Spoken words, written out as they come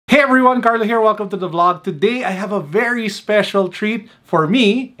everyone, Carlo here. Welcome to the vlog. Today I have a very special treat for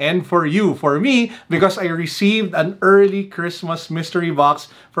me and for you. For me, because I received an early Christmas mystery box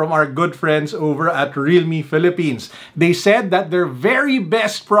from our good friends over at Realme Philippines. They said that their very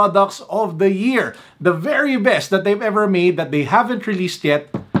best products of the year, the very best that they've ever made that they haven't released yet,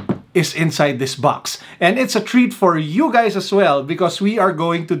 is inside this box. And it's a treat for you guys as well because we are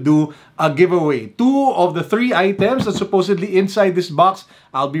going to do a giveaway. 2 of the 3 items that's supposedly inside this box,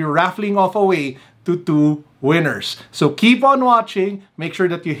 I'll be raffling off away to 2 winners. So keep on watching. Make sure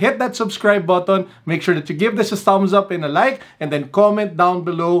that you hit that subscribe button. Make sure that you give this a thumbs up and a like, and then comment down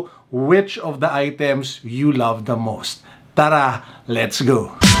below which of the items you love the most. Tara, let's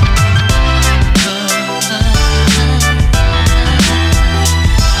go.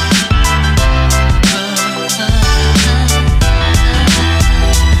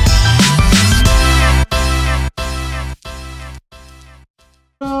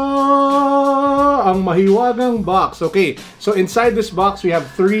 Ang mahiwagang box. Okay, so inside this box we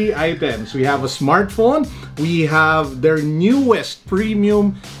have 3 items. We have a smartphone, we have their newest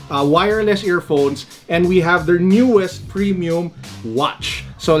premium wireless earphones, and we have their newest premium watch.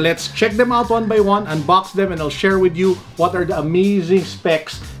 So let's check them out one by one, unbox them, and I'll share with you what are the amazing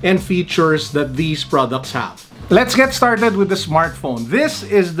specs and features that these products have. Let's get started with the smartphone. This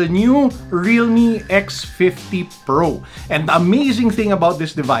is the new Realme X50 Pro. And the amazing thing about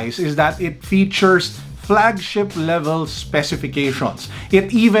this device is that it features flagship level specifications.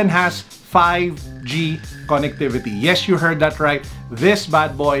 It even has 5G connectivity. Yes, you heard that right. This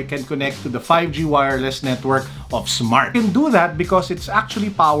bad boy can connect to the 5G wireless network of Smart. You can do that because it's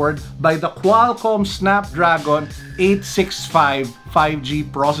actually powered by the Qualcomm Snapdragon 865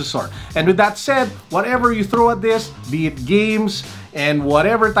 5G processor. And with that said, whatever you throw at this, be it games and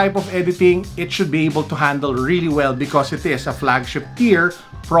whatever type of editing, it should be able to handle really well because it is a flagship tier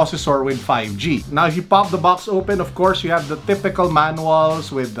processor with 5G. Now, if you pop the box open, of course, you have the typical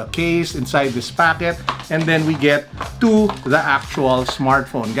manuals with the case inside this packet, and then we get to the actual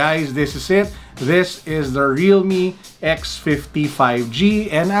smartphone. Guys, this is it. This is the Realme X50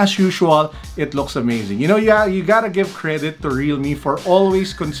 5G, and as usual, it looks amazing. You know, you gotta give credit to Realme for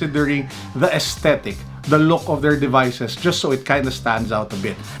always considering the aesthetic, the look of their devices, just so it kind of stands out a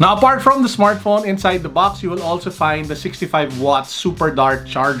bit. Now, apart from the smartphone, inside the box, you will also find the 65-watt super dart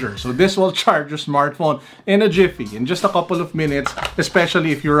charger. So this will charge your smartphone in a jiffy, in just a couple of minutes,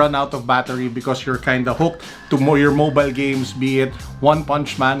 especially if you run out of battery because you're kind of hooked to your mobile games, be it One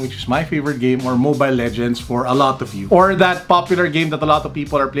Punch Man, which is my favorite game, or Mobile Legends for a lot of you, or that popular game that a lot of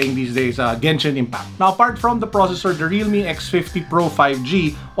people are playing these days, Genshin Impact. Now, apart from the processor, the Realme X50 Pro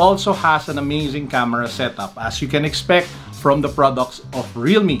 5G also has an amazing camera setup, as you can expect from the products of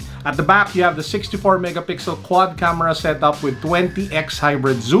Realme. At the back, you have the 64 megapixel quad camera setup with 20x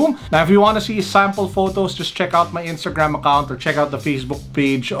hybrid zoom. Now, if you want to see sample photos, just check out my Instagram account or check out the Facebook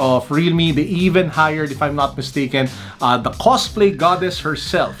page of Realme. They even hired, if I'm not mistaken, the cosplay goddess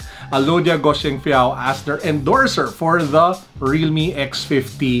herself, Alodia Goshengfiao, as their endorser for the Realme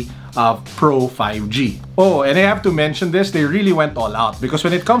X50 Pro 5G. Oh, and I have to mention this, they really went all out because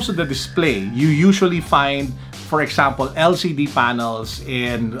when it comes to the display, you usually find, for example, LCD panels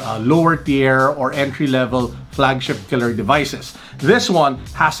in lower tier or entry-level flagship killer devices. This one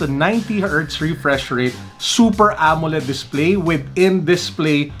has a 90 Hz refresh rate, Super AMOLED display with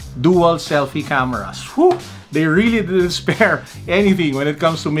in-display dual selfie cameras. Whew! They really didn't spare anything when it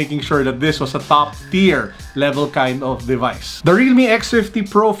comes to making sure that this was a top tier level kind of device. The Realme X50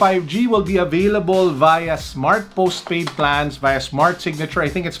 Pro 5G will be available via Smart postpaid plans, via Smart Signature. I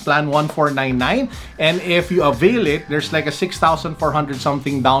think it's plan 1499. And if you avail it, there's like a 6,400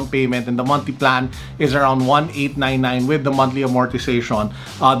 something down payment, and the monthly plan is around 1,899 with the monthly amortization.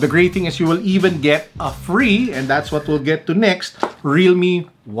 The great thing is you will even get a free, and that's what we'll get to next, Realme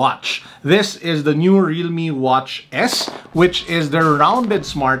watch. This is the new Realme Watch S, which is their rounded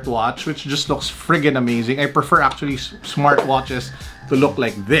smartwatch, which just looks friggin' amazing. I prefer actually smartwatches to look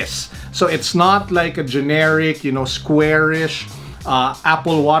like this. So it's not like a generic, you know, squarish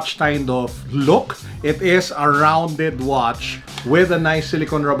Apple Watch kind of look. It is a rounded watch with a nice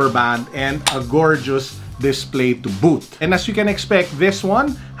silicone rubber band and a gorgeous display to boot. And as you can expect, this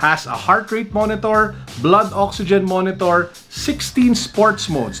one has a heart rate monitor, blood oxygen monitor, 16 sports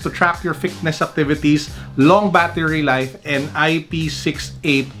modes to track your fitness activities, long battery life, and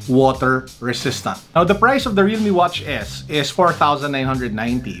IP68 water resistant. Now, the price of the Realme Watch S is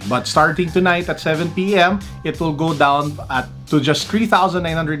 4,990, but starting tonight at 7 p.m., it will go down to just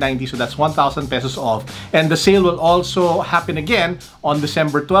 3,990, so that's 1,000 pesos off. And the sale will also happen again on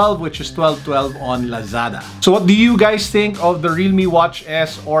December 12, which is 12/12 on Lazada. Lazada. So what do you guys think of the Realme Watch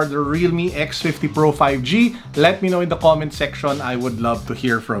S or the Realme X50 Pro 5G? Let me know in the comment section. I would love to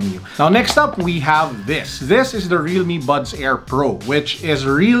hear from you. Now next up, we have this. This is the Realme Buds Air Pro, which is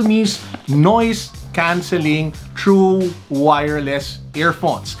Realme's noise canceling true wireless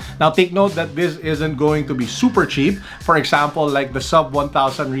earphones. Now take note that this isn't going to be super cheap. For example, like the sub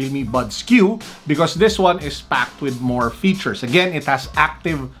 1000 Realme Buds Q, because this one is packed with more features. Again, it has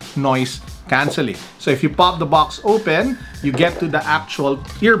active noise canceling. So if you pop the box open, you get to the actual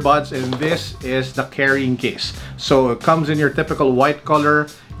earbuds, and this is the carrying case. So it comes in your typical white color.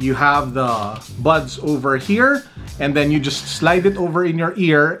 You have the buds over here, and then you just slide it over in your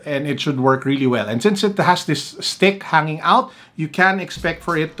ear and it should work really well. And since it has this stick hanging out, you can expect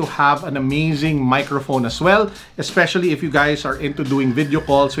for it to have an amazing microphone as well, especially if you guys are into doing video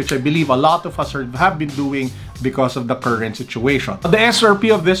calls, which I believe a lot of us have been doing because of the current situation. The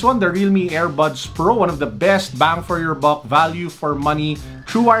SRP of this one, the Realme Earbuds Pro, one of the best bang for your buck, value for money,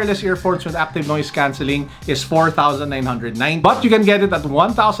 true wireless earphones with active noise cancelling, is 4,909. But you can get it at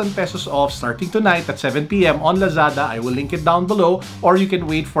 1,000 pesos off starting tonight at 7 p.m. on Lazada. I will link it down below, or you can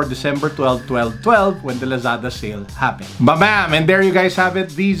wait for December 12, 12, 12 when the Lazada sale happens. Bam! And there you guys have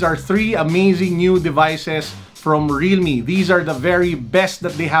it. These are 3 amazing new devices from Realme. These are the very best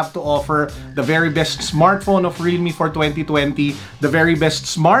that they have to offer. The very best smartphone of Realme for 2020, the very best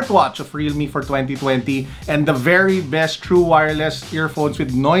smartwatch of Realme for 2020, and the very best true wireless earphones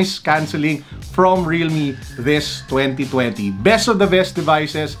with noise cancelling from Realme this 2020. Best of the best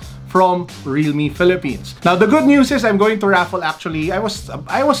devices from Realme Philippines. Now the good news is I'm going to raffle. Actually, I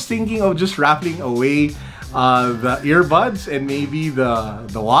was thinking of just raffling away the earbuds and maybe the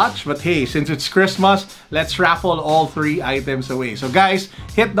watch, but hey, since it's Christmas, let's raffle all 3 items away. So guys,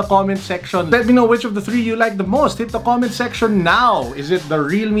 hit the comment section, let me know which of the 3 you like the most. Hit the comment section now. Is it the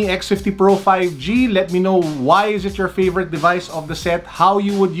Realme X50 Pro 5G? Let me know why is it your favorite device of the set, how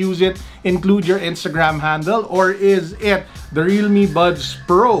you would use it, include your Instagram handle. Or is it the Realme Buds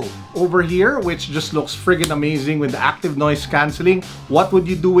Pro over here, which just looks friggin' amazing with the active noise cancelling? What would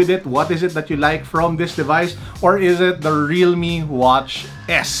you do with it? What is it that you like from this device? Or is it the Realme Watch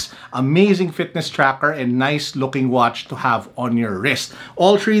S? Amazing fitness tracker and nice looking watch to have on your wrist.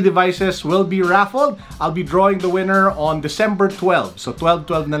 All 3 devices will be raffled. I'll be drawing the winner on December 12. So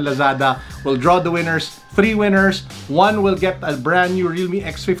 12/12 ng Lazada. We'll draw the winners. 3 winners. 1 will get a brand new Realme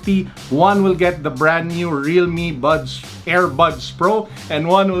X50. 1 will get the brand new Realme Earbuds Pro. And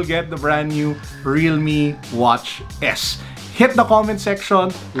 1 will get the brand new Realme Watch S. Hit the comment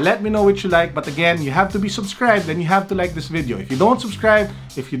section, let me know what you like. But again, you have to be subscribed and you have to like this video. If you don't subscribe,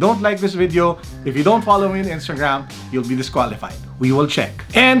 if you don't like this video, if you don't follow me on Instagram, you'll be disqualified. We will check.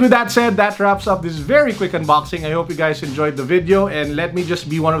 And with that said, that wraps up this very quick unboxing. I hope you guys enjoyed the video, and let me just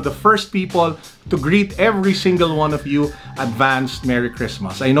be one of the first people to greet every single one of you advanced Merry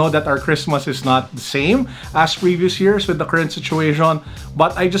Christmas. I know that our Christmas is not the same as previous years with the current situation,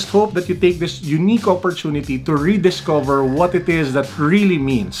 but I just hope that you take this unique opportunity to rediscover what it is that really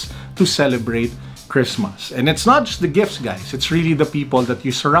means to celebrate Christmas. And it's not just the gifts, guys. It's really the people that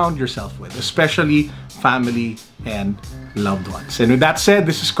you surround yourself with, especially family and loved ones. And with that said,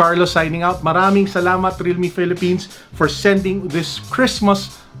 this is Carlo signing out. Maraming salamat, Realme Philippines, for sending this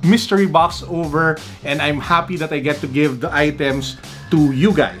Christmas mystery box over, and I'm happy that I get to give the items to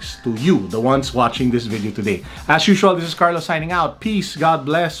you guys, to you, the ones watching this video today. As usual, this is Carlo signing out. Peace, God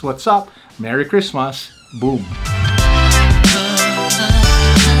bless, what's up, Merry Christmas, boom.